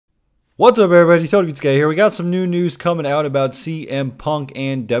What's up, everybody? Tony Guy here. We got some new news coming out about CM Punk,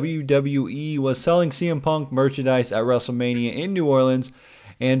 and WWE was selling CM Punk merchandise at WrestleMania in New Orleans,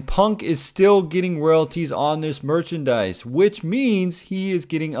 and Punk is still getting royalties on this merchandise, which means he is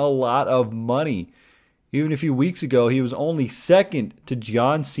getting a lot of money. Even a few weeks ago, he was only second to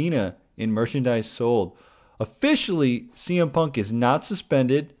John Cena in merchandise sold. Officially, CM Punk is not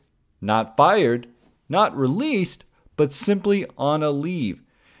suspended, not fired, not released, but simply on a leave.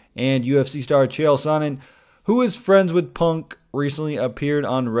 And UFC star Chael Sonnen, who is friends with Punk, recently appeared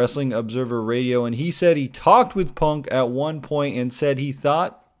on Wrestling Observer Radio, and he said he talked with Punk at one point and said he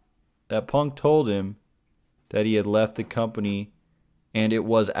thought that Punk told him that he had left the company and it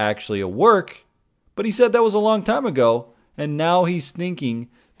was actually a work, but he said that was a long time ago, and now he's thinking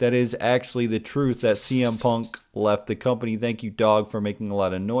that is actually the truth, that CM Punk left the company. Thank you, dog, for making a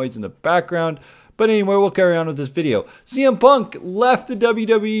lot of noise in the background. But anyway, we'll carry on with this video. CM Punk left the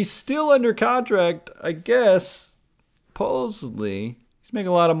WWE, still under contract, I guess. Supposedly. He's making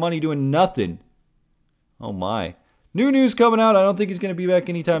a lot of money doing nothing. Oh my. New news coming out. I don't think he's going to be back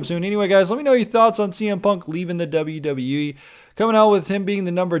anytime soon. Anyway, guys, let me know your thoughts on CM Punk leaving the WWE. Coming out with him being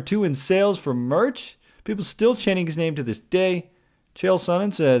the #2 in sales for merch. People still chanting his name to this day. Chael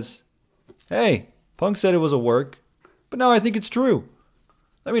Sonnen says, hey, Punk said it was a work, but now I think it's true.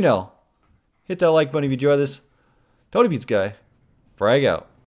 Let me know. Hit that like button if you enjoy this. Tony Guy, frag out.